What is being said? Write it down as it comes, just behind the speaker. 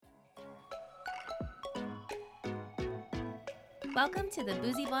Welcome to the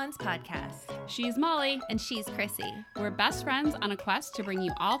Boozy Blondes podcast. She's Molly. And she's Chrissy. We're best friends on a quest to bring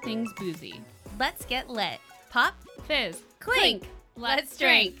you all things boozy. Let's get lit. Pop, Fizz, clink. Let's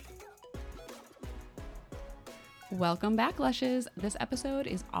drink. Welcome back, Lushes. This episode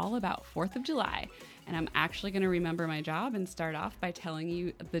is all about 4th of July, and I'm actually going to remember my job and start off by telling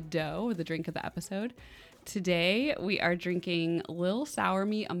you the drink of the episode. Today, we are drinking Lil Sour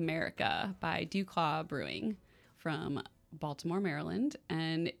Me America by Dewclaw Brewing from Baltimore, Maryland.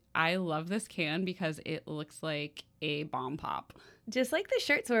 And I love this can because it looks like a bomb pop. Just like the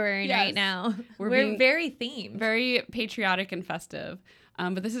shirts we're wearing right now. We're very themed. Very patriotic and festive.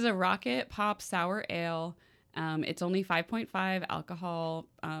 But this is a Rocket Pop Sour Ale. It's only 5.5 alcohol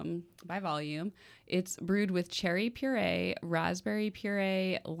by volume. It's brewed with cherry puree, raspberry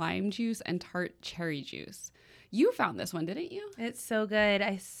puree, lime juice, and tart cherry juice. You found this one, didn't you? It's so good.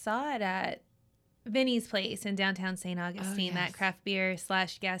 I saw it at Vinny's Place in downtown St. Augustine, that craft beer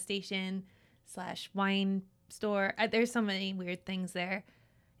 / gas station / wine store. There's so many weird things there.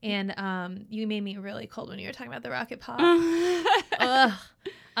 And you made me really cold when you were talking about the Rocket Pop.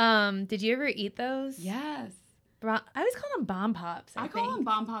 Ugh. Did you ever eat those? Yes. I always call them bomb pops. I call them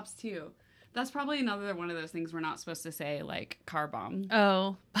bomb pops too. That's probably another one of those things we're not supposed to say, like car bomb.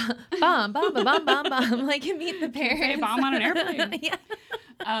 Oh, bomb, like you meet the parents. Say bomb on an airplane. Yeah.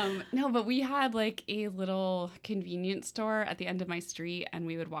 No, but we had like a little convenience store at the end of my street, and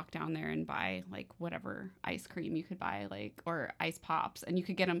we would walk down there and buy like whatever ice cream you could buy, like, or ice pops, and you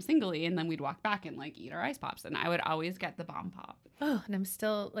could get them singly, and then we'd walk back and like eat our ice pops, and I would always get the bomb pop. Oh, and I'm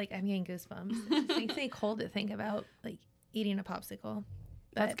still like, I'm getting goosebumps. It makes me cold to think about like eating a popsicle.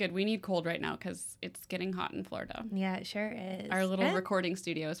 That's good. We need cold right now because it's getting hot in Florida. Yeah, it sure is. Our little recording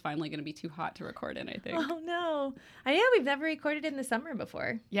studio is finally going to be too hot to record in, I think. Oh, no. We've never recorded in the summer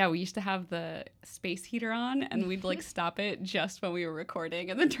before. Yeah, we used to have the space heater on, and we'd like stop it just when we were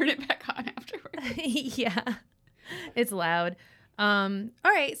recording and then turn it back on afterwards. Yeah, it's loud. All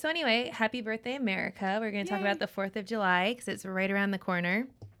right. So anyway, happy birthday, America. We're going to talk about the 4th of July because it's right around the corner.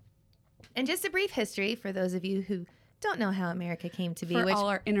 And just a brief history for those of you who don't know how America came to be. For all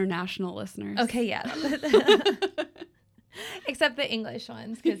our international listeners. Okay, yeah. Except the English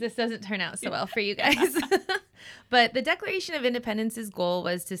ones, because this doesn't turn out so well for you guys. But the Declaration of Independence's goal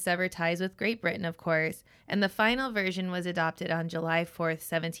was to sever ties with Great Britain, of course, and the final version was adopted on July 4th,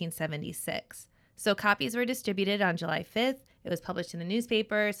 1776. So copies were distributed on July 5th. It was published in the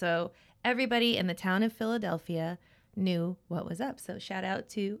newspaper, so everybody in the town of Philadelphia knew what was up. So shout out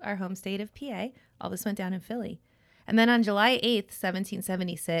to our home state of PA. All this went down in Philly. And then on July 8th,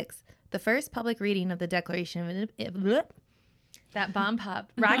 1776, the first public reading of the Declaration of that bomb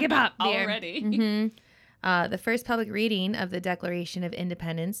pop, Rocket Pop beer. Already. Mm-hmm. The first public reading of the Declaration of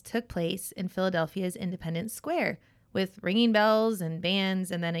Independence took place in Philadelphia's Independence Square with ringing bells and bands.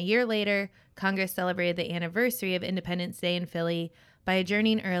 And then a year later, Congress celebrated the anniversary of Independence Day in Philly by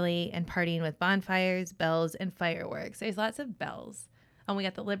adjourning early and partying with bonfires, bells, and fireworks. There's lots of bells. And we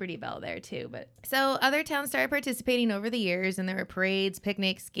got the Liberty Bell there, too. But so other towns started participating over the years, and there were parades,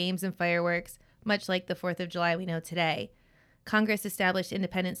 picnics, games, and fireworks, much like the 4th of July we know today. Congress established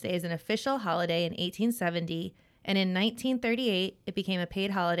Independence Day as an official holiday in 1870, and in 1938, it became a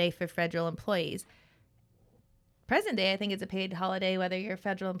paid holiday for federal employees. Present day, I think it's a paid holiday whether you're a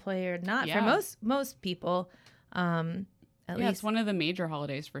federal employee or not for most people. At least it's one of the major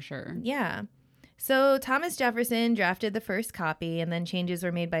holidays for sure. Yeah. So Thomas Jefferson drafted the first copy, and then changes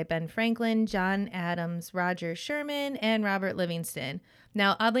were made by Ben Franklin, John Adams, Roger Sherman, and Robert Livingston.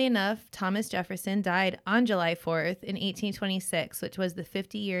 Now, oddly enough, Thomas Jefferson died on July 4th in 1826, which was the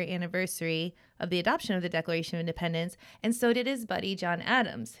 50-year anniversary of the adoption of the Declaration of Independence, and so did his buddy John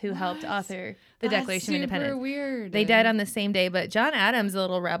Adams, who helped author the Declaration of Independence. Super weird. They died on the same day, but John Adams, a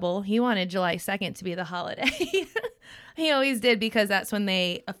little rebel, he wanted July 2nd to be the holiday. He always did, because that's when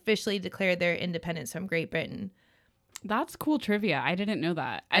they officially declared their independence from Great Britain. That's cool trivia. I didn't know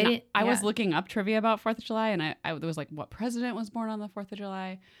that. I was looking up trivia about 4th of July, and I was like, what president was born on the 4th of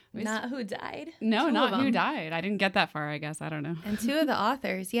July? Not who died? No, not who died. I didn't get that far, I guess. I don't know. And 2 of the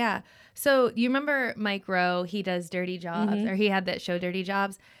authors, yeah. So you remember Mike Rowe? He does Dirty Jobs, or he had that show Dirty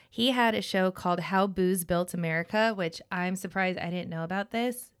Jobs. He had a show called How Booze Built America, which I'm surprised I didn't know about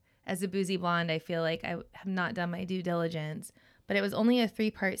this. As a boozy blonde, I feel like I have not done my due diligence. But it was only a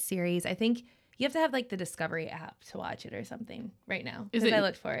 3-part series. I think you have to have like the Discovery app to watch it or something right now. Because I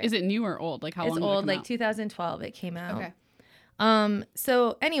looked for it. Is it new or old? Like how long? It's old, like 2012 it came out. Okay.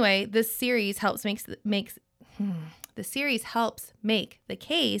 So anyway, this series helps make the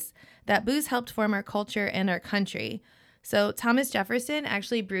case that booze helped form our culture and our country. So Thomas Jefferson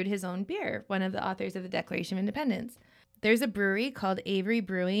actually brewed his own beer, one of the authors of the Declaration of Independence. There's a brewery called Avery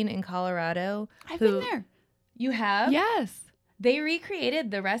Brewing in Colorado. I've been there. You have? Yes. They recreated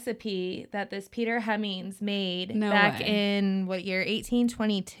the recipe that this Peter Hemmings made No back way. in, what year?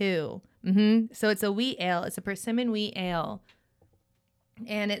 1822. So it's a wheat ale. It's a persimmon wheat ale.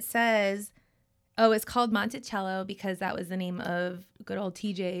 And it says, it's called Monticello because that was the name of good old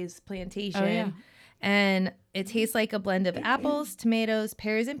TJ's plantation. Oh, yeah. And it tastes like a blend of apples, tomatoes,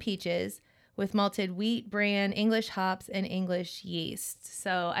 pears, and peaches with malted wheat, bran, English hops, and English yeast.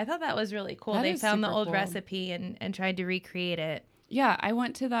 So I thought that was really cool. That They is found the super old cool. recipe and tried to recreate it. Yeah, I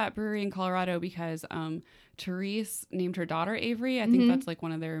went to that brewery in Colorado because Therese named her daughter Avery. I think that's like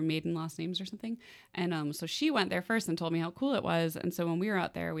one of their maiden last names or something. And so she went there first and told me how cool it was. And so when we were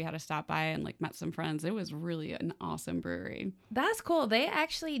out there, we had to stop by and like met some friends. It was really an awesome brewery. That's cool. They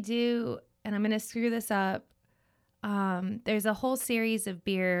actually do, and I'm going to screw this up. There's a whole series of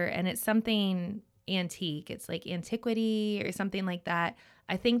beer, and it's something antique. It's like antiquity or something like that.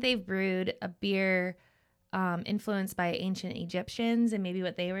 I think they've brewed a beer influenced by ancient Egyptians and maybe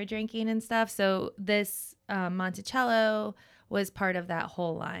what they were drinking and stuff. So this Monticello was part of that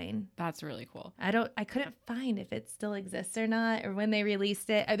whole line. That's really cool. I couldn't find if it still exists or not, or when they released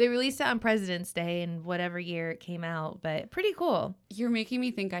it. They released it on President's Day in whatever year it came out, but pretty cool. You're making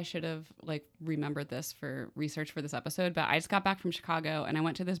me think I should have like remembered this for research for this episode, but I just got back from Chicago and I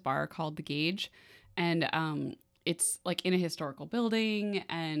went to this bar called The Gauge, and it's like in a historical building,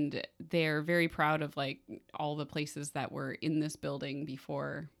 and they're very proud of like all the places that were in this building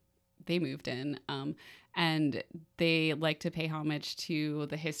before they moved in. And they like to pay homage to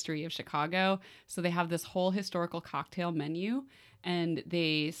the history of Chicago. So they have this whole historical cocktail menu, and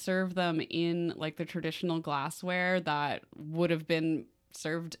they serve them in like the traditional glassware that would have been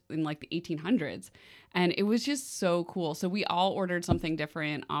served in like the 1800s. And it was just so cool. So we all ordered something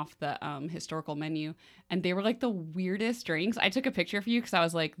different off the historical menu, and they were like the weirdest drinks. I took a picture for you because I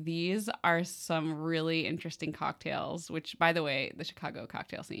was like, these are some really interesting cocktails, which by the way, the Chicago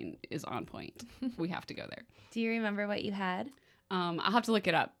cocktail scene is on point. We have to go there. Do you remember what you had? I'll have to look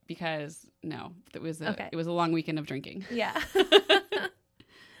it up because it was a long weekend of drinking. Yeah.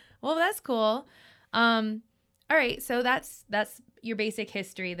 Well, that's cool. All right, so that's your basic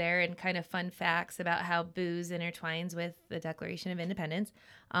history there and kind of fun facts about how booze intertwines with the Declaration of Independence.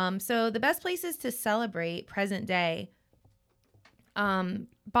 So the best places to celebrate present day,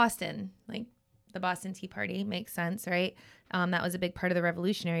 Boston, like the Boston Tea Party makes sense, right? That was a big part of the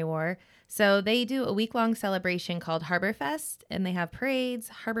Revolutionary War. So they do a week-long celebration called Harbor Fest, and they have parades,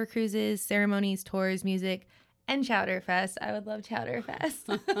 harbor cruises, ceremonies, tours, music, and Chowder Fest. I would love Chowder Fest.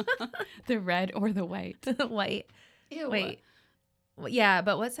 The red or the white? White. Ew. Wait. Yeah,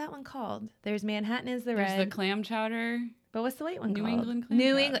 but what's that one called? There's Manhattan is the There's red. the clam chowder. But what's the white one New called? England clam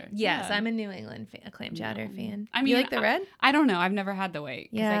New chowder. England. Yes, Yeah. I'm a New England clam chowder fan. I mean, you like the red? I don't know. I've never had the white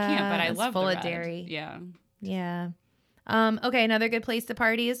because I can't, but I it's love full the of red. dairy. Yeah. Yeah. Okay, another good place to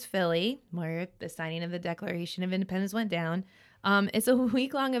party is Philly, where the signing of the Declaration of Independence went down. It's a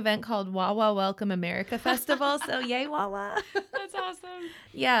week-long event called Wawa Welcome America Festival. So yay, Wawa. That's awesome.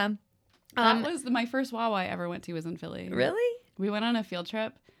 Yeah. That was my first Wawa I ever went to was in Philly. Really? We went on a field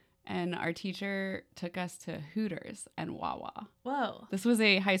trip, and our teacher took us to Hooters and Wawa. Whoa. This was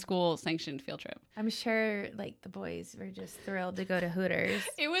a high school sanctioned field trip. I'm sure like the boys were just thrilled to go to Hooters.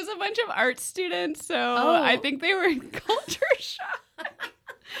 It was a bunch of art students, so I think they were in culture shock. It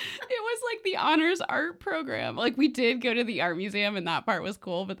was like the honors art program. Like we did go to the art museum, and that part was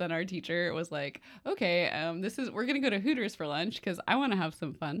cool. But then our teacher was like, "Okay, we're gonna go to Hooters for lunch because I want to have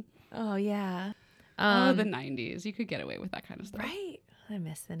some fun." Oh yeah. The 90s. You could get away with that kind of stuff. Right. I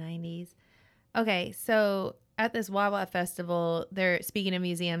miss the 90s. Okay, so at this Wawa festival, speaking of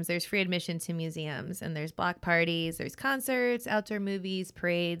museums, there's free admission to museums, and there's block parties, there's concerts, outdoor movies,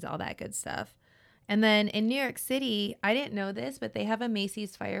 parades, all that good stuff. And then in New York City, I didn't know this, but they have a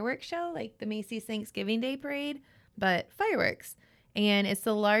Macy's fireworks show, like the Macy's Thanksgiving Day parade, but fireworks. And it's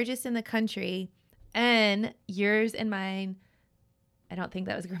the largest in the country. And yours and mine, I don't think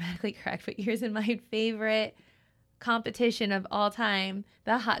that was grammatically correct, but yours and mine favorite competition of all time,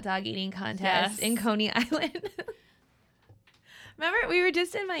 the hot dog eating contest in Coney Island. Remember, we were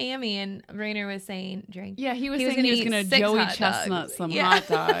just in Miami and Rainer was saying, drink. Yeah, he was saying he was going to Joey Chestnut some hot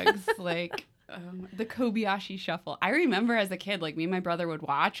dogs. Like the Kobayashi Shuffle. I remember as a kid, like me and my brother would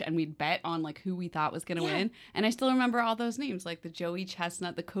watch and we'd bet on like who we thought was going to win. And I still remember all those names, like the Joey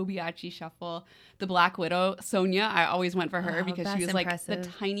Chestnut, the Kobayashi Shuffle, the Black Widow, Sonia. I always went for her because she was like the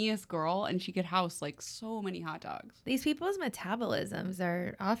tiniest girl and she could house like so many hot dogs. These people's metabolisms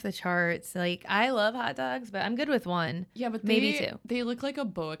are off the charts. Like I love hot dogs, but I'm good with one. Yeah, but maybe two. They look like a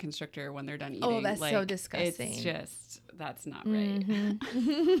boa constrictor when they're done eating. Oh, that's so disgusting. It's just that's not right.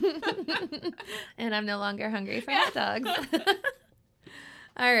 Mm-hmm. And I'm no longer hungry for hot dogs.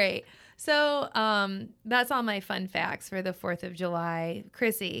 All right. So that's all my fun facts for the 4th of July.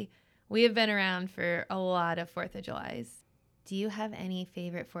 Chrissy, we have been around for a lot of 4th of Julys. Do you have any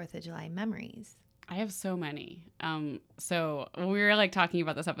favorite 4th of July memories? I have so many. So when we were like talking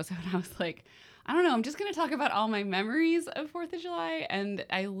about this episode, I was like, I don't know, I'm just going to talk about all my memories of 4th of July. And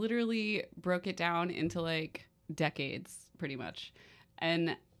I literally broke it down into like decades pretty much.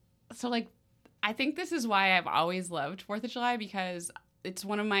 And so like, I think this is why I've always loved 4th of July, because it's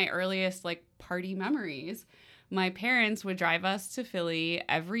one of my earliest like party memories. My parents would drive us to Philly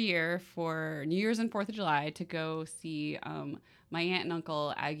every year for New Year's and 4th of July to go see my aunt and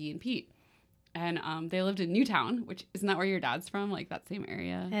uncle, Aggie and Pete. And they lived in Newtown, which isn't that where your dad's from? Like that same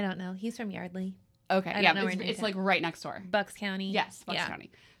area? I don't know. He's from Yardley. Okay. I Yeah. don't know where It's like right next door. Bucks County. Yes. Bucks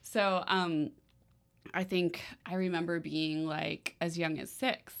County. So I think I remember being like as young as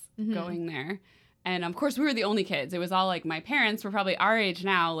 6 going there. And of course, we were the only kids. It was all like my parents were probably our age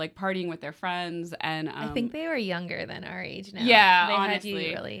now, like partying with their friends. And I think they were younger than our age now. Yeah, they honestly. had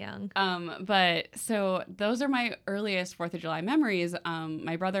you really young. But so those are my earliest 4th of July memories.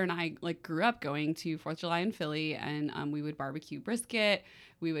 My brother and I like grew up going to 4th of July in Philly, and we would barbecue brisket,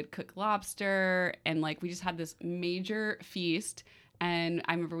 we would cook lobster, and like we just had this major feast. And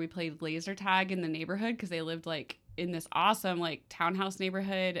I remember we played laser tag in the neighborhood because they lived like in this awesome like townhouse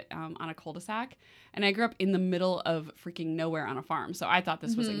neighborhood on a cul-de-sac. And I grew up in the middle of freaking nowhere on a farm. So I thought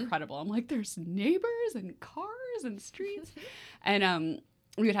this was incredible. I'm like, there's neighbors and cars and streets. And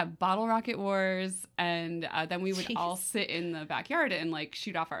we would have bottle rocket wars. And then we would all sit in the backyard and like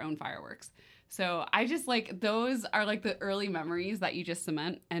shoot off our own fireworks. So I just like, those are like the early memories that you just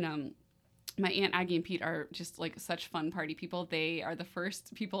cement. And my Aunt Aggie and Pete are just like such fun party people. They are the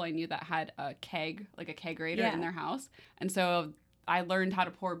first people I knew that had a keg, like a kegerator in their house. And so I learned how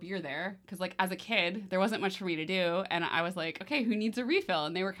to pour beer there because like as a kid, there wasn't much for me to do. And I was like, okay, who needs a refill?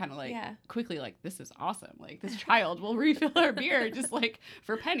 And they were kind of like quickly like, this is awesome. Like this child will refill our beer just like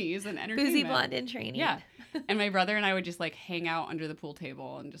for pennies and entertainment. Boozy blonde in training. Yeah. And my brother and I would just like hang out under the pool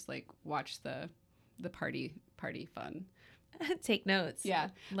table and just like watch the party fun. Take notes. Yeah.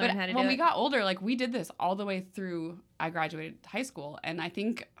 Learn how to do when it. we got older, like we did this all the way through I graduated high school. And I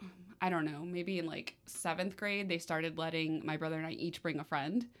think, I don't know, maybe in like 7th grade, they started letting my brother and I each bring a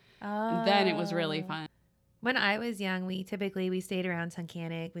friend. And then it was really fun. When I was young, we stayed around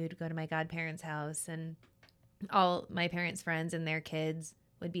Tunkhannock. We would go to my godparents' house, and all my parents' friends and their kids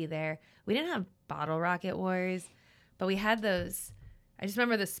would be there. We didn't have bottle rocket wars, but we had those. I just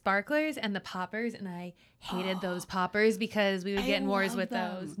remember the sparklers and the poppers, and I hated those poppers because we would get in wars with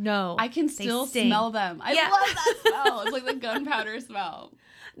those. No. I can still smell them. I love that smell. It's like the gunpowder smell.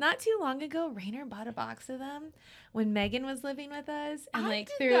 Not too long ago, Rainer bought a box of them when Megan was living with us. And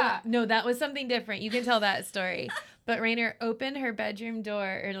No, that was something different. You can tell that story. But Rainer opened her bedroom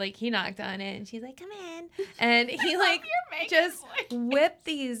door, or like he knocked on it, and she's like, "Come in," and he like just whipped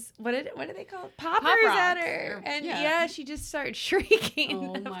these what are they called, poppers at her, and she just started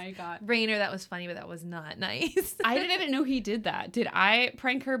shrieking. Oh my god, Rainer, that was funny, but that was not nice. I didn't know he did that. Did I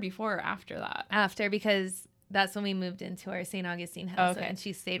prank her before or after that? After, because that's when we moved into our St. Augustine house, and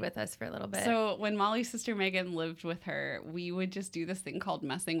she stayed with us for a little bit. So when Molly's sister Megan lived with her, we would just do this thing called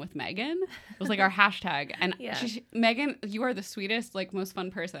messing with Megan. It was like our hashtag. And Megan, you are the sweetest, like most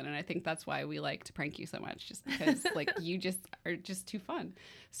fun person. And I think that's why we like to prank you so much, just because like you just are just too fun.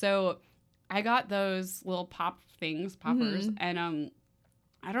 So I got those little poppers. And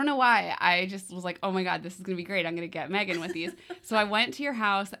I don't know why. I just was like, oh my God, this is going to be great. I'm going to get Megan with these. So I went to your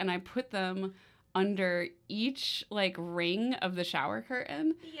house and I put them under each like ring of the shower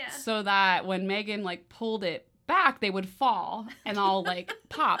curtain, so that when Megan like pulled it back, they would fall and all like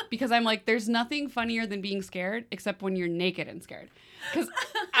pop, because I'm like, there's nothing funnier than being scared except when you're naked and scared, because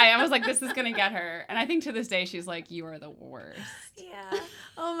I was like, this is gonna get her. And I think to this day she's like, you are the worst. Yeah.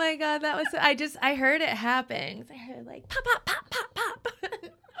 Oh my God, that was I heard it happen. I heard like pop pop pop pop pop.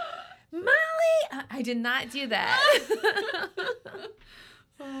 Molly, I did not do that.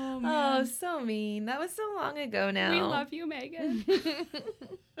 Oh, man. Oh, so mean. That was so long ago now. We love you, Megan.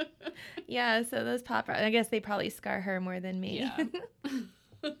 Yeah, so those I guess they probably scar her more than me. Yeah.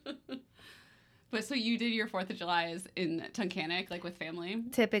 But so you did your 4th of July's in Tunkhannock, like with family?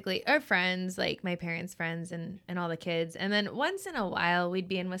 Typically, our friends, like my parents' friends and all the kids. And then once in a while, we'd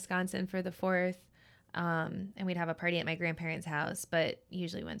be in Wisconsin for the 4th, and we'd have a party at my grandparents' house, but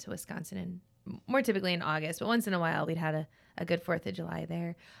usually went to Wisconsin more typically in August. But once in a while, we'd had a good 4th of July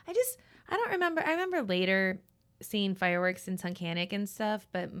there. I don't remember. I remember later seen fireworks in Tunkhannock and stuff,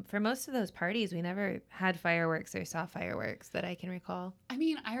 but for most of those parties, we never had fireworks or saw fireworks that I can recall. I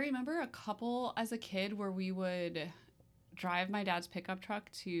mean, I remember a couple as a kid where we would drive my dad's pickup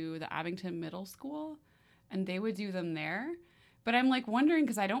truck to the Abington Middle School, and they would do them there. But I'm like wondering,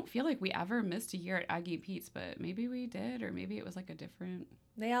 because I don't feel like we ever missed a year at Aggie Pete's, but maybe we did, or maybe it was like a different.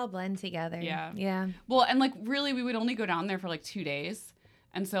 They all blend together. Yeah. Yeah. Well, and like really, we would only go down there for like 2 days.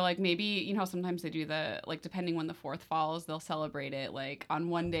 And so like maybe, you know, sometimes they do the, like depending when the 4th falls, they'll celebrate it like on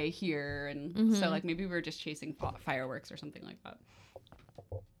one day here. And so like maybe we were just chasing fireworks or something like that.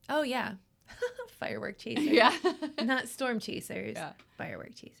 Oh, yeah. Firework chasers. Yeah. Not storm chasers. Yeah.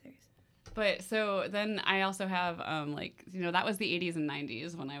 Firework chasers. But so then I also have like, you know, that was the 80s and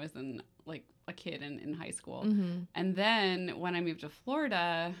 90s when I was in like a kid in high school. Mm-hmm. And then when I moved to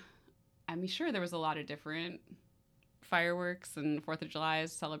Florida, I mean, sure, there was a lot of different fireworks and 4th of July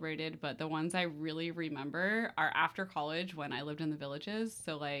is celebrated, but the ones I really remember are after college when I lived in the Villages.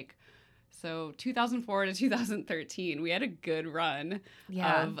 So 2004 to 2013, we had a good run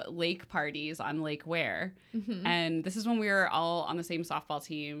of lake parties on Lake Ware. Mm-hmm. And this is when we were all on the same softball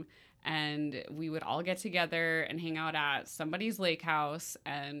team. And we would all get together and hang out at somebody's lake house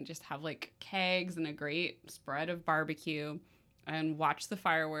and just have like kegs and a great spread of barbecue and watch the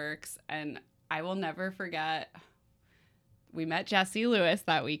fireworks. And I will never forget, we met Jesse Lewis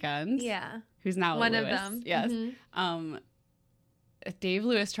that weekend. Yeah. Who's now one Lewis. of them. Yes. Mm-hmm. Dave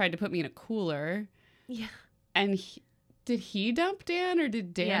Lewis tried to put me in a cooler. Yeah. And did he dump Dan or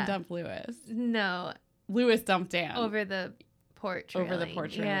did Dan dump Lewis? No. Lewis dumped Dan. Over the porch Over the railing.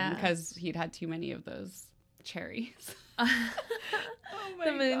 porch railing because he'd had too many of those cherries. Oh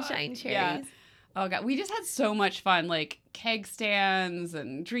the moonshine cherries. Yeah. Oh god, we just had so much fun, like keg stands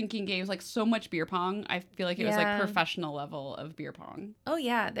and drinking games, like so much beer pong. I feel like it was like professional level of beer pong. Oh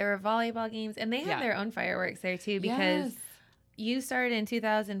yeah, there were volleyball games, and they had their own fireworks there too. Because you started in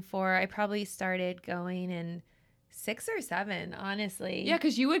 2004, I probably started going in 6 or 7, honestly. Yeah,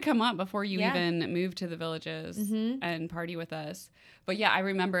 because you would come up before you even moved to the Villages and party with us. But yeah, I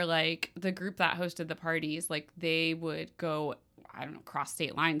remember like the group that hosted the parties, like they would go, I don't know, cross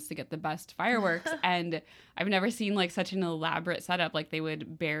state lines to get the best fireworks. And I've never seen like such an elaborate setup. Like they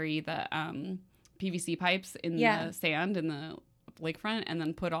would bury the PVC pipes in the sand in the lakefront and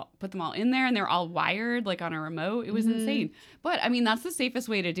then put them all in there, and they're all wired like on a remote. It was insane. But I mean, that's the safest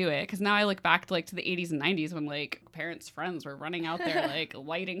way to do it, because now I look back to like to the 80s and 90s when like parents' friends were running out there like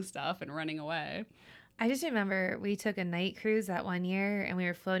lighting stuff and running away. I just remember we took a night cruise that one year, and we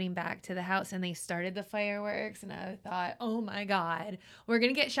were floating back to the house, and they started the fireworks, and I thought, oh my God, we're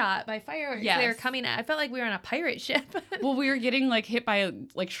going to get shot by fireworks. Yes. They were coming at, I felt like we were on a pirate ship. Well, we were getting like hit by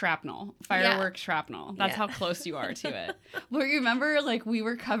like shrapnel, firework shrapnel. That's how close you are to it. But you remember like we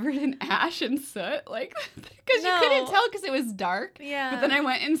were covered in ash and soot, like because you couldn't tell because it was dark. Yeah. But then I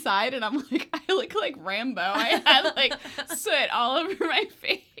went inside and I'm like, I look like Rambo. I had like soot all over my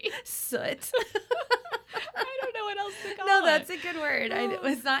face. Soot. I don't know what else to call it. No, that's a good word. It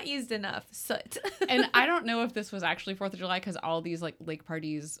was not used enough. Soot. And I don't know if this was actually 4th of July because all these like lake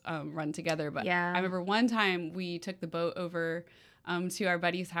parties run together. But I remember one time we took the boat over to our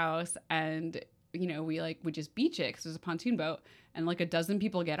buddy's house, and you know we would just beach it because it was a pontoon boat, and like a dozen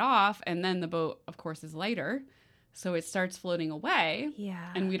people get off, and then the boat of course is lighter, so it starts floating away.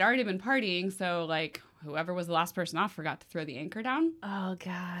 Yeah. And we'd already been partying, so like whoever was the last person off forgot to throw the anchor down. Oh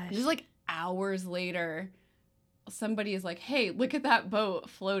gosh. Just like hours later, somebody is like, hey, look at that boat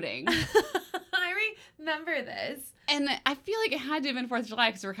floating. I remember this. And I feel like it had to have been 4th of July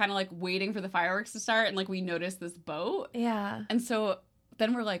because we're kind of like waiting for the fireworks to start, and like we noticed this boat. Yeah. And so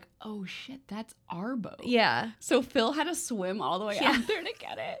then we're like, oh shit, that's our boat. Yeah. So Phil had to swim all the way out there to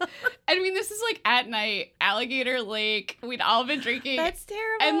get it. I mean, this is like at night, Alligator Lake. We'd all been drinking. That's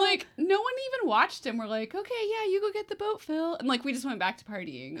terrible. And like no one even watched him. We're like, okay, yeah, you go get the boat, Phil. And like we just went back to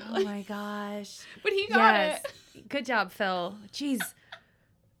partying. Oh my gosh. But he got it. Good job, Phil. Jeez.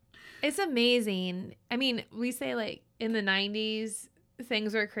 It's amazing. I mean, we say like in the 90s,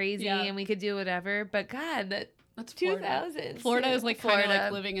 things were crazy and we could do whatever. But God, that's 2000s. Florida is like kind of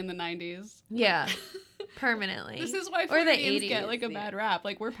like living in the 90s. Yeah. Permanently. This is why or the Floridians 80s get like a bad rap.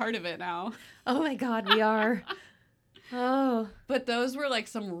 Like we're part of it now. Oh my God, we are. Oh. But those were like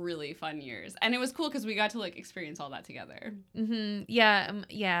some really fun years. And it was cool because we got to like experience all that together. Mm-hmm. Yeah.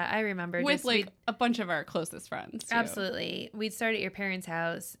 Yeah, I remember. With like a bunch of our closest friends. Too. Absolutely. We'd start at your parents'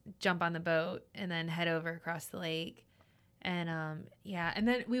 house, jump on the boat, and then head over across the lake. And and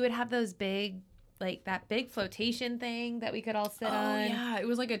then we would have those big, like that big flotation thing that we could all sit on. Yeah. It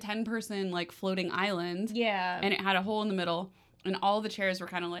was like a 10-person like floating island. Yeah. And it had a hole in the middle. And all the chairs were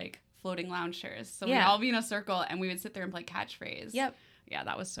kind of like floating lounge chairs. So we'd Yeah. all be in a circle and we would sit there and play catchphrase. Yep. Yeah,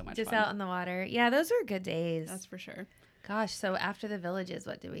 that was so much Just fun. out in the water. Yeah, those were good days. That's for sure. Gosh, so after the Villages,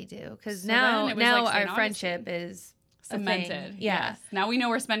 what do we do? Because So now, then it was like St. our friendship Augustine. is a Cemented. thing. Yeah. Yes. Now we know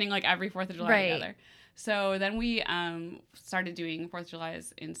we're spending like every 4th of July Right. together. So then we started doing 4th of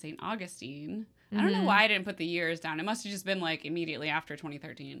July's in St. Augustine. I don't know why I didn't put the years down. It must have just been like immediately after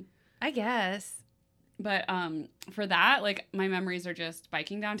 2013. I guess. But for that, like my memories are just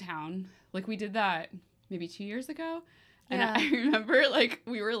biking downtown. Like we did that maybe 2 years ago. And Yeah. I remember like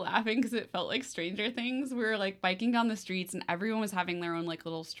we were laughing because it felt like Stranger Things. We were like biking down the streets and everyone was having their own like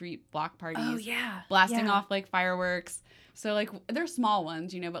little street block parties. Oh, yeah. Blasting Yeah. off like fireworks. So like they're small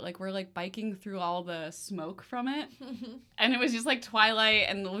ones, you know, but like we're like biking through all the smoke from it. And it was just like twilight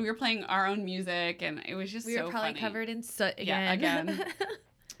and we were playing our own music and it was just We so were probably funny. covered in soot Yeah, again. again.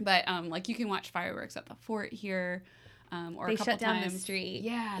 But like you can watch fireworks at the fort here. Or They a couple shut down times. the street.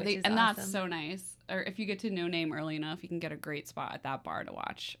 Yeah, which is and that's awesome. so nice. Or if you get to No Name early enough, you can get a great spot at that bar to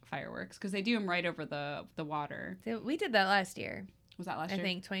watch fireworks because they do them right over the water. So we did that last year. Was that last I year?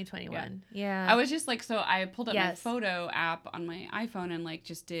 think 2021. Yeah. I was just like, so I pulled up my Yes. photo app on my iPhone and like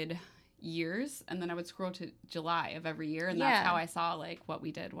just did years, and then I would scroll to July of every year, and Yeah. that's how I saw like what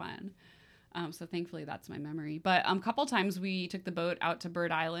we did when. So thankfully that's my memory. But a couple times we took the boat out to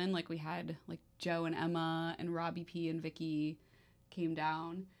Bird Island. Like we had like Joe and Emma and Robbie P and Vicky came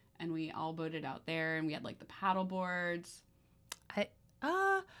down and we all boated out there and we had like the paddle boards.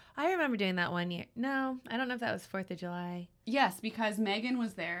 I remember doing that one year. No, I don't know if that was 4th of July. Yes, because Megan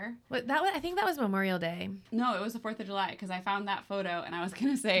was there. What that was, I think that was Memorial Day. No, it was the 4th of July because I found that photo and I was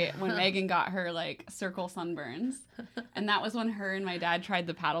going to say when Megan got her like circle sunburns. And that was when her and my dad tried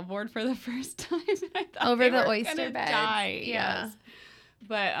the paddleboard for the first time. And I thought Over they the were oyster gonna beds. die. Yeah. Yes.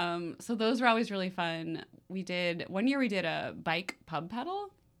 But so those were always really fun. One year we did a bike pub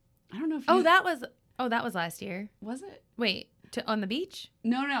pedal. I don't know if you, that was last year. was it? Wait, on the beach?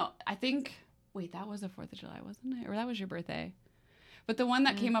 No. I think that was the 4th of July, wasn't it? Or that was your birthday. But the one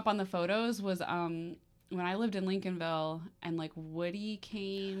that came up on the photos was when I lived in Lincolnville and like Woody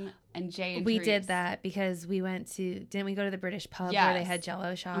came and Jay and We Therese. did that because didn't we go to the British pub where they Yes. had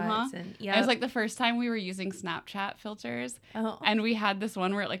Jello shots? Uh-huh. And It was like the first time we were using Snapchat filters. oh, And we had this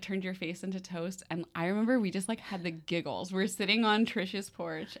one where it like turned your face into toast. And I remember we just like had the giggles. We were sitting on Trish's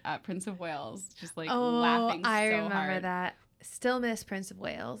porch at Prince of Wales, just like laughing I so remember hard. that. Still miss Prince of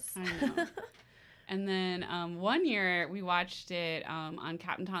Wales. I know. And then one year we watched it on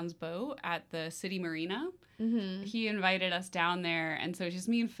Captain Tom's boat at the city marina. Mm-hmm. He invited us down there. And so it's just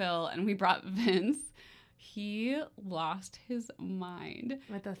me and Phil. And we brought Vince. He lost his mind.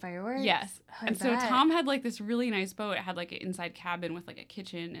 With the fireworks? Yes. I And so bet. Tom had like this really nice boat. It had like an inside cabin with like a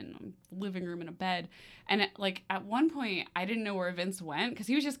kitchen and a living room and a bed. And at one point, I didn't know where Vince went because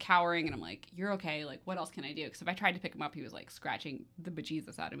he was just cowering. And I'm like, you're okay. Like, what else can I do? Because if I tried to pick him up, he was like scratching the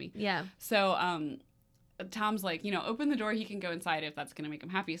bejesus out of me. Yeah. So Tom's like, open the door. He can go inside if that's going to make him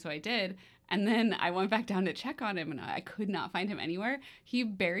happy. So I did. And then I went back down to check on him and I could not find him anywhere. He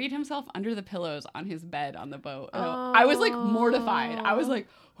buried himself under the pillows on his bed on the boat. And I was like mortified. I was like,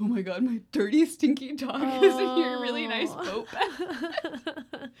 oh my God, my dirty, stinky dog is in your really nice boat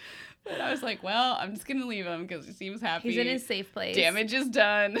bed. But I was like, well, I'm just going to leave him because he seems happy. He's in his safe place. Damage is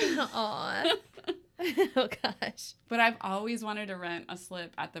done. Aw. Oh, gosh. But I've always wanted to rent a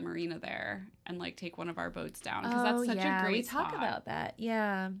slip at the marina there and like take one of our boats down because that's such a great we talk spot. about that.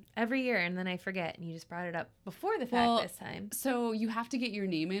 Yeah. Every year, and then I forget, and you just brought it up before the Well, fact this time. So you have to get your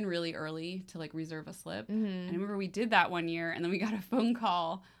name in really early to like reserve a slip. Mm-hmm. And I remember we did that one year and then we got a phone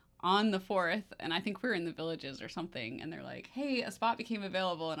call on the 4th and I think we were in the Villages or something and they're like, hey, a spot became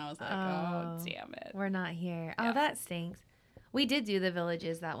available. And I was like, oh damn it. We're not here. Yeah. Oh, that stinks. We did do the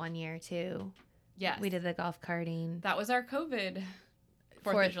Villages that one year, too. Yes. We did the golf carting. That was our COVID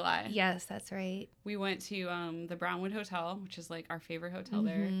 4th of July. Yes, that's right. We went to the Brownwood Hotel, which is like our favorite hotel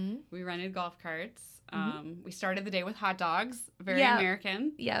there. Mhm. We rented golf carts. We started the day with hot dogs, very Yeah.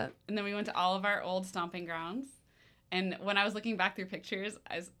 American. Yeah. And then we went to all of our old stomping grounds. And when I was looking back through pictures,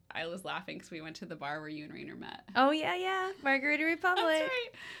 I was laughing because we went to the bar where you and Rainer met. Oh, yeah. Margarita Republic. That's right.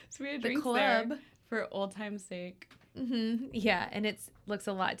 So we had The drinks club. there for old time's sake. Mm-hmm. Yeah, and it looks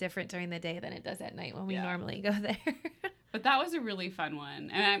a lot different during the day than it does at night when we normally go there. But that was a really fun one.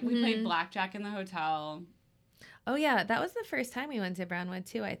 And we played blackjack in the hotel. Oh, yeah. That was the first time we went to Brownwood,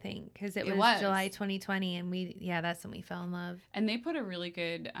 too, I think, because it was July 2020. And that's when we fell in love. And they put a really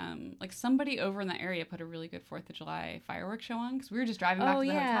good, like somebody over in the area put a really good 4th of July fireworks show on because we were just driving back to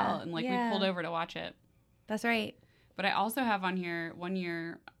the hotel and like we pulled over to watch it. That's right. But I also have on here one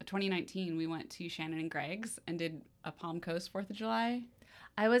year, 2019, we went to Shannon and Greg's and did a Palm Coast 4th of July.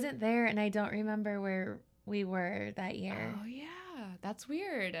 I wasn't there, and I don't remember where we were that year. Oh, yeah. That's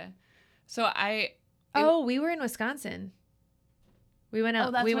weird. So we were in Wisconsin. We went out.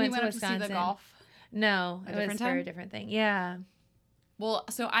 Oh, that's we when went you to went up to see Wisconsin. the golf? No, it was different for time? a different thing. Yeah. Well,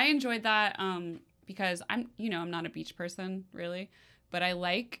 so I enjoyed that because I'm not a beach person, really. But I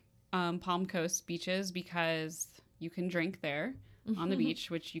like Palm Coast beaches because you can drink there on the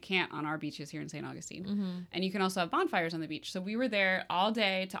beach, which you can't on our beaches here in St. Augustine. Mm-hmm. And you can also have bonfires on the beach. So we were there all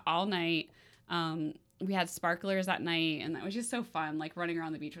day to all night. We had sparklers at night, and that was just so fun, like running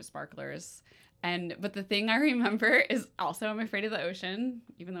around the beach with sparklers. But the thing I remember is also I'm afraid of the ocean,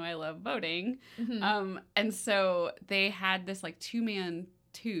 even though I love boating. Mm-hmm. And so they had this like 2-man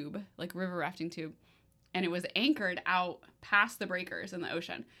tube, like river rafting tube, and it was anchored out past the breakers in the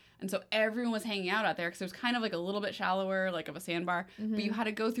ocean. And so everyone was hanging out there because it was kind of like a little bit shallower, like of a sandbar, but you had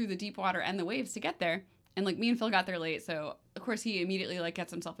to go through the deep water and the waves to get there. And like me and Phil got there late, so of course he immediately like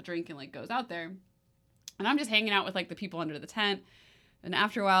gets himself a drink and like goes out there. And I'm just hanging out with like the people under the tent. And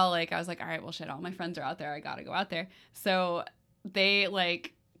after a while, like I was like, all right, well shit, all my friends are out there. I gotta go out there. So they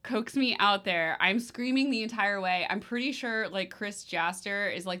like coax me out there. I'm screaming the entire way. I'm pretty sure like Chris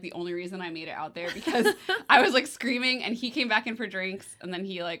Jaster is like the only reason I made it out there because I was like screaming and he came back in for drinks and then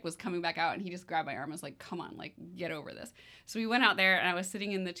he like was coming back out and he just grabbed my arm and was like, come on, like get over this. So we went out there and I was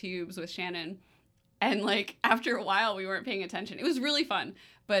sitting in the tubes with Shannon and like after a while we weren't paying attention. It was really fun.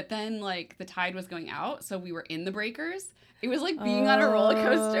 But then like the tide was going out. So we were in the breakers. It was like being on a roller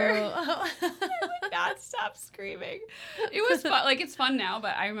coaster. I would not stop screaming. It was fun. Like, it's fun now,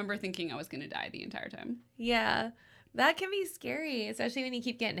 but I remember thinking I was going to die the entire time. Yeah. That can be scary, especially when you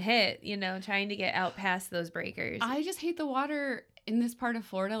keep getting hit, trying to get out past those breakers. I just hate the water in this part of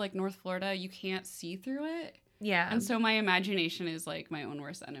Florida, like North Florida. You can't see through it. Yeah. And so my imagination is like my own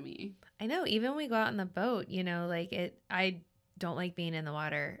worst enemy. I know. Even when we go out on the boat, I don't like being in the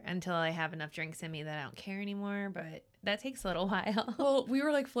water until I have enough drinks in me that I don't care anymore, but that takes a little while. Well, we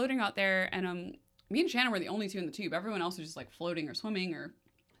were like floating out there and me and Shannon were the only two in the tube. Everyone else was just like floating or swimming or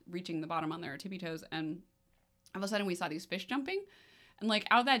reaching the bottom on their tippy toes. And all of a sudden we saw these fish jumping. And like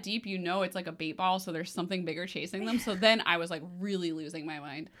out that deep, it's like a bait ball. So there's something bigger chasing them. So then I was like really losing my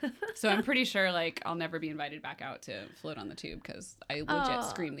mind. So I'm pretty sure like I'll never be invited back out to float on the tube because I legit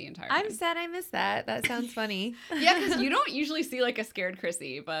screamed the entire time. I'm sad I missed that. That sounds funny. Yeah, because you don't usually see like a scared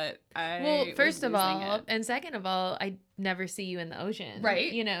Chrissy, but first of all, and second of all, I never see you in the ocean.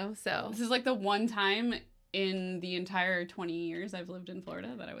 Right. So. This is like the one time in the entire 20 years I've lived in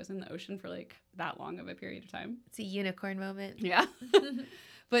Florida that I was in the ocean for like that long of a period of time. It's a unicorn moment. Yeah.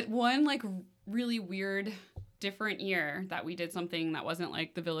 But one like really weird different year that we did something that wasn't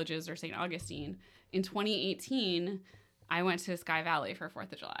like the Villages or St. Augustine. In 2018, I went to Sky Valley for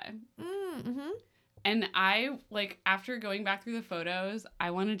 4th of July. Mm-hmm. And I like after going back through the photos,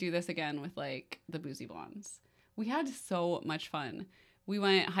 I want to do this again with like the Boozy Blondes. We had so much fun. We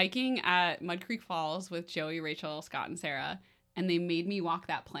went hiking at Mud Creek Falls with Joey, Rachel, Scott, and Sarah, and they made me walk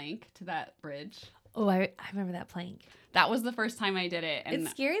that plank to that bridge. Oh, I remember that plank. That was the first time I did it. And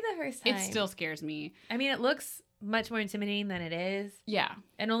it's scary the first time. It still scares me. I mean, it looks much more intimidating than it is. Yeah.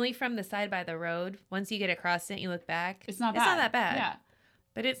 And only from the side by the road. Once you get across it, you look back. It's not bad. It's not that bad. Yeah.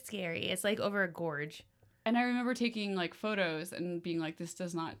 But it's scary. It's like over a gorge. And I remember taking like photos and being like, this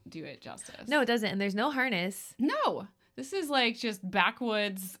does not do it justice. No, it doesn't. And there's no harness. No. This is like just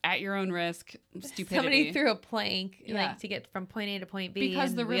backwoods at your own risk stupidity. Somebody threw a plank like to get from point A to point B.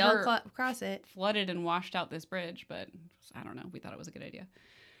 Because the river we all cross it. Flooded and washed out this bridge, but I don't know. We thought it was a good idea.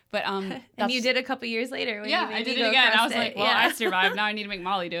 But and you did a couple years later. Yeah, I did it again. I was like, well, I survived. Now I need to make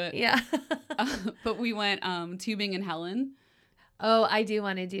Molly do it. Yeah. But we went tubing in Helen. Oh, I do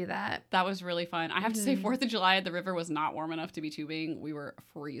want to do that. That was really fun. I have to say 4th of July, the river was not warm enough to be tubing. We were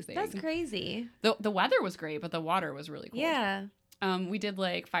freezing. That's crazy. The weather was great, but the water was really cold. Yeah. We did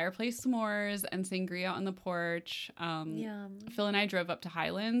like fireplace s'mores and sangria on the porch. Yum. Phil and I drove up to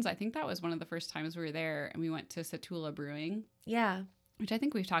Highlands. I think that was one of the first times we were there. And we went to Satula Brewing. Yeah. Which I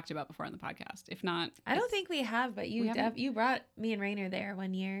think we've talked about before on the podcast. If not, I don't think we have, but you brought me and Rainer there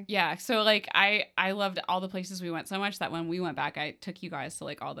one year. Yeah, so like I loved all the places we went so much that when we went back, I took you guys to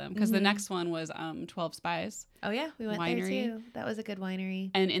like all them because the next one was 12 Spies. Oh yeah, we went winery. there too. That was a good winery.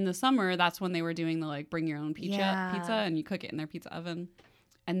 And in the summer, that's when they were doing the like bring your own pizza and you cook it in their pizza oven.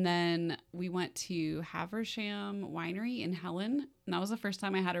 And then we went to Haversham Winery in Helen, and that was the first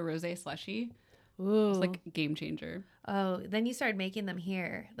time I had a rosé slushy. Ooh. It was like a game changer. Oh, then you started making them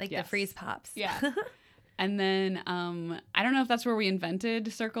here, like the freeze pops. Yeah. And then I don't know if that's where we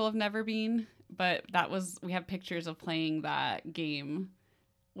invented Circle of Never Been, but we have pictures of playing that game.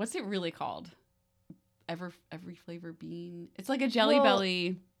 What's it really called? every flavor bean. It's like a Jelly Well,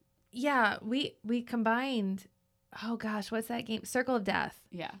 Belly. Yeah, we combined, oh gosh, what's that game? Circle of Death.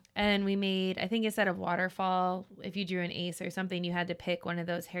 Yeah. And we made, I think instead of waterfall, if you drew an ace or something, you had to pick one of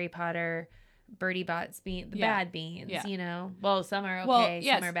those Harry Potter Bertie Bott's the bad beans, Yeah. you know? Well, some are okay, Well,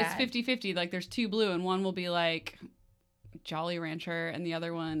 some are bad. it's 50-50. Like there's two blue and one will be like Jolly Rancher and the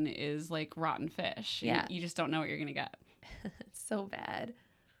other one is like rotten fish. Yeah. You just don't know what you're going to get. It's so bad.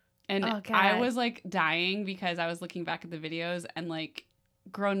 And Oh, God. I was like dying because I was looking back at the videos and like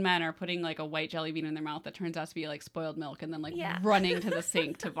grown men are putting like a white jelly bean in their mouth that turns out to be like spoiled milk and then like running to the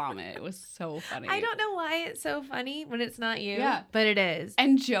sink to vomit. It was so funny. I don't know why it's so funny when it's not you, Yeah. but it is.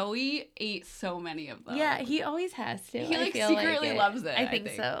 And Joey ate so many of them. Yeah, he always has to. He I like feel secretly loves it. I think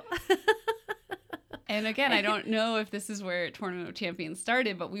so. And again, I don't know if this is where Tournament of Champions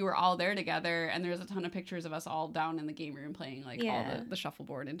started, but we were all there together, and there's a ton of pictures of us all down in the game room playing like all the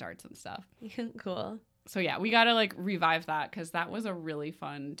shuffleboard and darts and stuff. Cool. So yeah, we got to like revive that because that was a really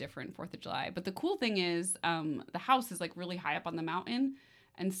fun, different 4th of July. But the cool thing is the house is like really high up on the mountain.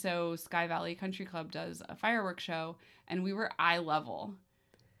 And so Sky Valley Country Club does a fireworks show, and we were eye level.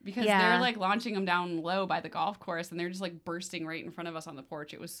 Because they're like launching them down low by the golf course and they're just like bursting right in front of us on the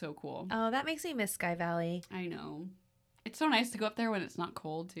porch. It was so cool. Oh, that makes me miss Sky Valley. I know. It's so nice to go up there when it's not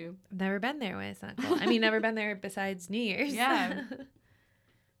cold too. I've never been there when it's not cold. I mean, never been there besides New Year's. Yeah.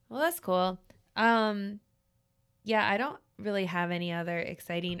 Well, that's cool. Yeah, I don't really have any other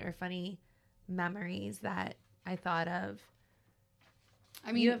exciting or funny memories that I thought of.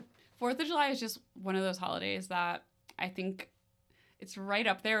 I mean, 4th of July is just one of those holidays that I think it's right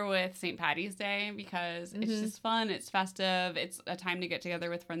up there with St. Patty's Day because it's just fun. It's festive. It's a time to get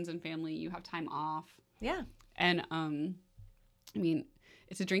together with friends and family. You have time off. Yeah. And, I mean,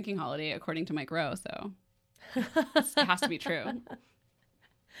 it's a drinking holiday according to Mike Rowe, so it has to be true.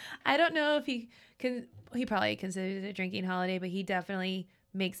 I don't know if he probably considers it a drinking holiday, but he definitely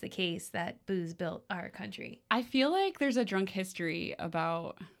makes the case that booze built our country. I feel like there's a drunk history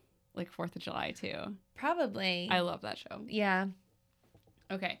about like 4th of July too. Probably. I love that show. Yeah.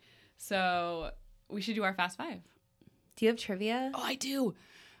 Okay, so we should do our Fast Five. Do you have trivia? Oh, I do.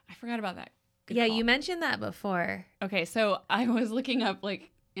 I forgot about that. Good yeah, call. you mentioned that before. Okay, so I was looking up, like,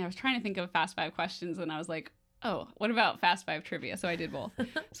 I was trying to think of Fast Five questions, and I was like, oh, what about Fast Five trivia? So I did both.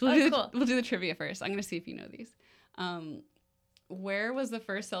 So we'll do the trivia first. I'm going to see if you know these. Where was the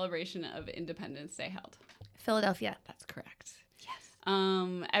first celebration of Independence Day held? Philadelphia. That's correct. Yes.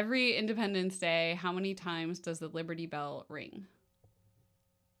 Every Independence Day, how many times does the Liberty Bell ring?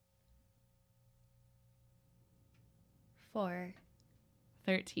 4.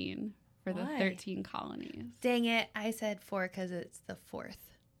 13 for the Why? 13 colonies. Dang it. I said 4 because it's the 4th.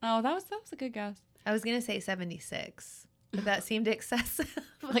 Oh, that was a good guess. I was going to say 76, but that seemed excessive.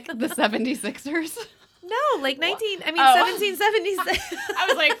 Like the 76ers? No, like 1776. I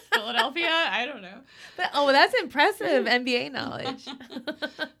was like, Philadelphia? I don't know. But, that's impressive NBA knowledge.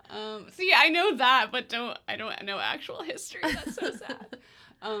 See, I know that, but I don't know actual history. That's so sad.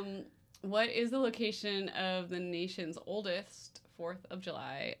 What is the location of the nation's oldest 4th of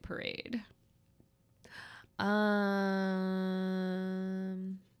July parade?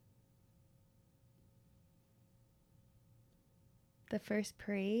 The first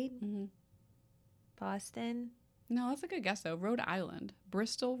parade? Mm-hmm. Boston? No, that's a good guess, though. Rhode Island.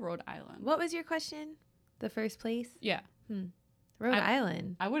 Bristol, Rhode Island. What was your question? The first place? Yeah. Rhode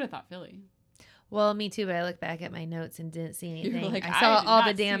Island. I would have thought Philly. Well, me too, but I looked back at my notes and didn't see anything. Like, I saw did all not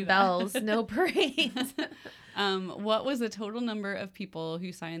the see damn that. bells, no parades. What was the total number of people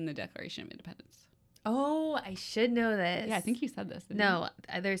who signed the Declaration of Independence? Oh, I should know this. Yeah, I think you said this. Didn't No,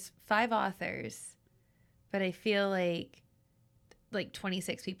 there's 5 authors, but I feel like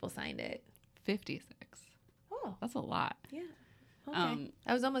 26 people signed it. 56. Oh, That's a lot. yeah. Okay.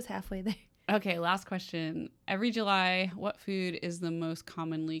 I was almost halfway there. Okay, last question. Every July, what food is the most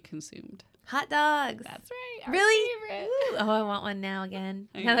commonly consumed? Hot dogs. That's right. Our Really? favorite. Ooh, oh, I want one now again.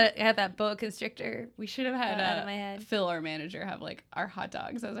 I Now know. that I have that boa constrictor. We should have out of had my head. Phil, our manager, have like our hot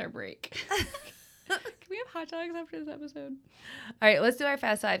dogs as our break. Can we have hot dogs after this episode? All right, let's do our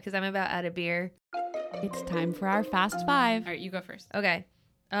fast 5 because I'm about out of beer. It's time for our Fast Five. All right, you go first. Okay.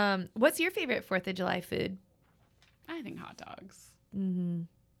 What's your favorite 4th of July food? I think hot dogs.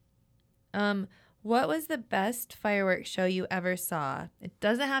 What was the best fireworks show you ever saw? It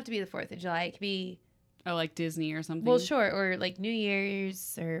doesn't have to be the 4th of July. It could be, Oh, like Disney or something? well, sure, or like New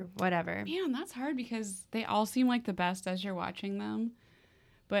Year's or whatever. Man, that's hard because they all seem like the best as you're watching them.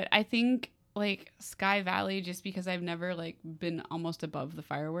 But I think like Sky Valley, just because I've never like been almost above the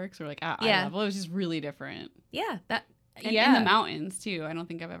fireworks or like at eye Yeah. level, it was just really different. Yeah, And in the mountains too. I don't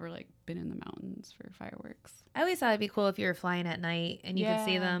think I've ever like been in the mountains for fireworks. I always thought it'd be cool if you were flying at night and you could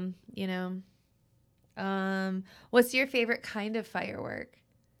see them, What's your favorite kind of firework?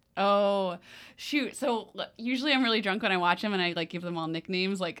 Oh, shoot. So usually I'm really drunk when I watch them and I like give them all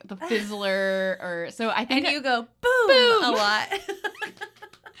nicknames like the Fizzler or so I think. And you go boom a lot.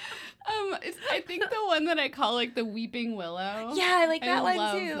 I think the one that I call like the Weeping Willow. Yeah, I like that one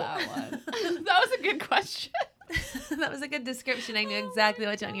love too. That one. That was a good question. That was a good description. I knew exactly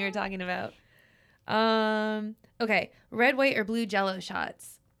which one you were talking about. Okay, red, white, or blue Jello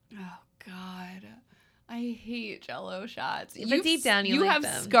shots. Oh God, I hate Jello shots. But deep down, you like have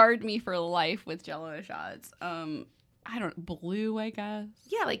them. Scarred me for life with Jello shots. I don't blue, I guess.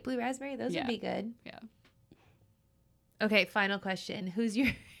 Yeah, like blue raspberry. Those would be good. Yeah. Okay, final question. Who's your?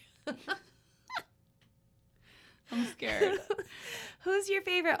 I'm scared. Who's your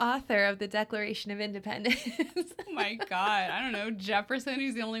favorite author of the Declaration of Independence? Oh my God. I don't know. Jefferson,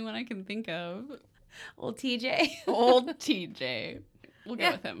 he's the only one I can think of. Old TJ. Old TJ. We'll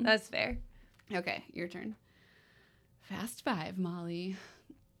go with him. That's fair. Okay, your turn. Fast 5, Molly.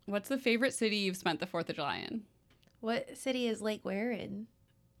 What's the favorite city you've spent the 4th of July in? What city is Lake Ware in?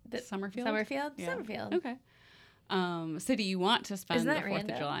 Summerfield? Summerfield? Yeah. Summerfield. Okay. City you want to spend the 4th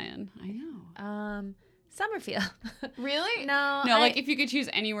random? of July in? I know. Summerfield. Really? No, like if you could choose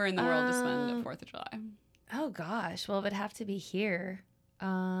anywhere in the world to spend the 4th of July. Oh gosh, well it would have to be here.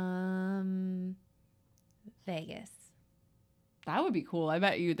 Vegas. That would be cool. I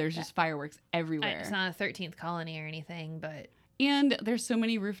bet you there's just fireworks everywhere. It's not a 13th colony or anything, but and there's so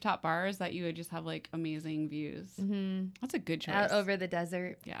many rooftop bars that you would just have like amazing views. Mm-hmm. That's a good choice. Out over the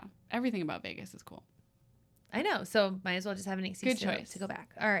desert. Yeah, everything about Vegas is cool. I know, so might as well just have an excuse to go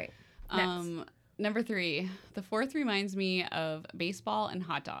back. All right. Next. Number 3, the 4th reminds me of baseball and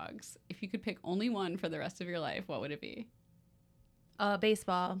hot dogs. If you could pick only one for the rest of your life, what would it be?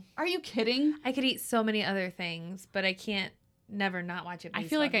 Baseball. Are you kidding? I could eat so many other things, but I can't never not watch a baseball I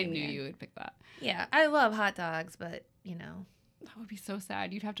feel like I game knew again. you would pick that. Yeah, I love hot dogs, but That would be so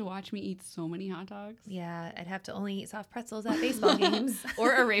sad. You'd have to watch me eat so many hot dogs. Yeah, I'd have to only eat soft pretzels at baseball games.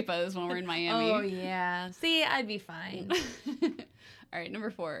 Or arepas when we're in Miami. Oh, yeah. See, I'd be fine. All right,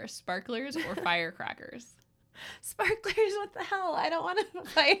 number 4, sparklers or firecrackers? Sparklers, what the hell? I don't want a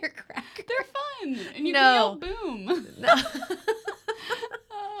firecracker. They're fun. And you No. can yell boom. No.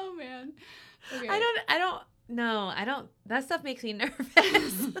 Oh, man. Okay. I don't. That stuff makes me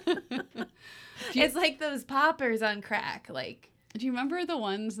nervous. It's like those poppers on crack. Like, do you remember the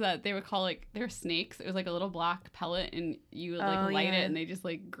ones that they would call like they were snakes? It was like a little black pellet, and you would like light it, and they just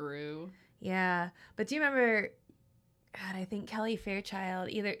like grew. Yeah, but do you remember? God, I think Kelly Fairchild.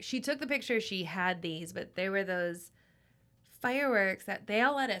 Either she took the picture, she had these, but there were those fireworks that they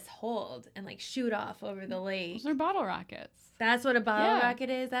all let us hold and like shoot off over the lake. Those are bottle rockets. That's what a bottle rocket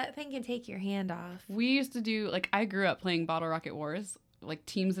is. That thing can take your hand off. We used to do like I grew up playing bottle rocket wars, like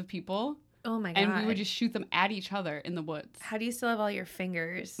teams of people. Oh my God. And we would just shoot them at each other in the woods. How do you still have all your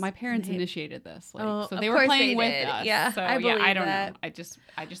fingers? My parents initiated this. Oh, so they were playing with us. Yeah, so I believe I don't that. know. I just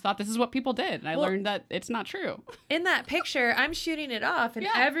thought this is what people did. And I learned that it's not true. In that picture, I'm shooting it off and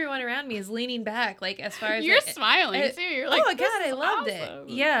everyone around me is leaning back, like as far as you're smiling too. You're like, oh God, I loved awesome.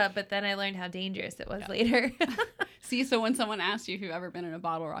 it. Yeah, but then I learned how dangerous it was later. See, so when someone asks you if you've ever been in a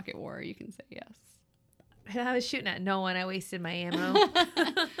bottle rocket war, you can say yes. I was shooting at no one. I wasted my ammo.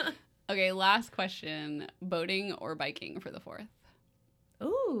 Okay, last question. Boating or biking for the 4th?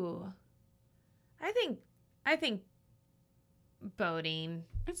 Ooh. I think boating.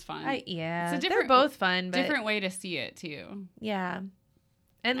 It's fun. It's they're both fun, but different way to see it too. Yeah.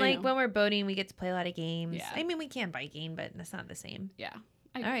 And like when we're boating, we get to play a lot of games. Yeah. I mean, we can biking, but it's not the same. Yeah.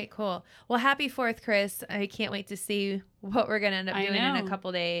 All right, cool. Well, happy 4th, Chris. I can't wait to see what we're going to end up doing in a couple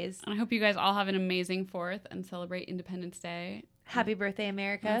days. And I hope you guys all have an amazing 4th and celebrate Independence Day. Happy birthday,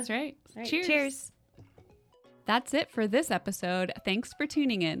 America. That's right. All right. Cheers. Cheers. That's it for this episode. Thanks for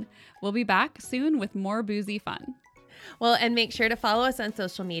tuning in. We'll be back soon with more boozy fun. Well, and make sure to follow us on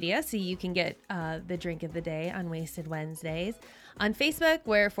social media so you can get the drink of the day on Wasted Wednesdays. On Facebook,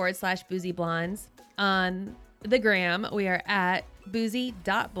 we're /Boozy Blondes. On the gram, we are at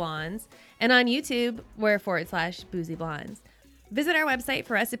boozy.blondes. And on YouTube, we're /Boozy Blondes. Visit our website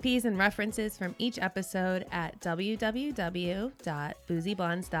for recipes and references from each episode at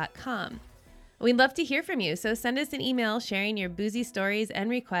www.boozyblondes.com. We'd love to hear from you, so send us an email sharing your boozy stories and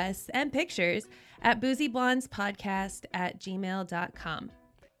requests and pictures at boozyblondespodcast@gmail.com.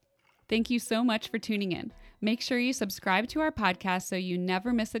 Thank you so much for tuning in. Make sure you subscribe to our podcast so you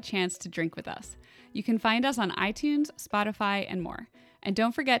never miss a chance to drink with us. You can find us on iTunes, Spotify, and more. And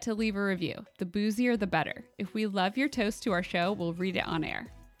don't forget to leave a review. The boozier, the better. If we love your toast to our show, we'll read it on air.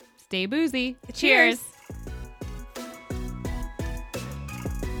 Stay boozy. Cheers.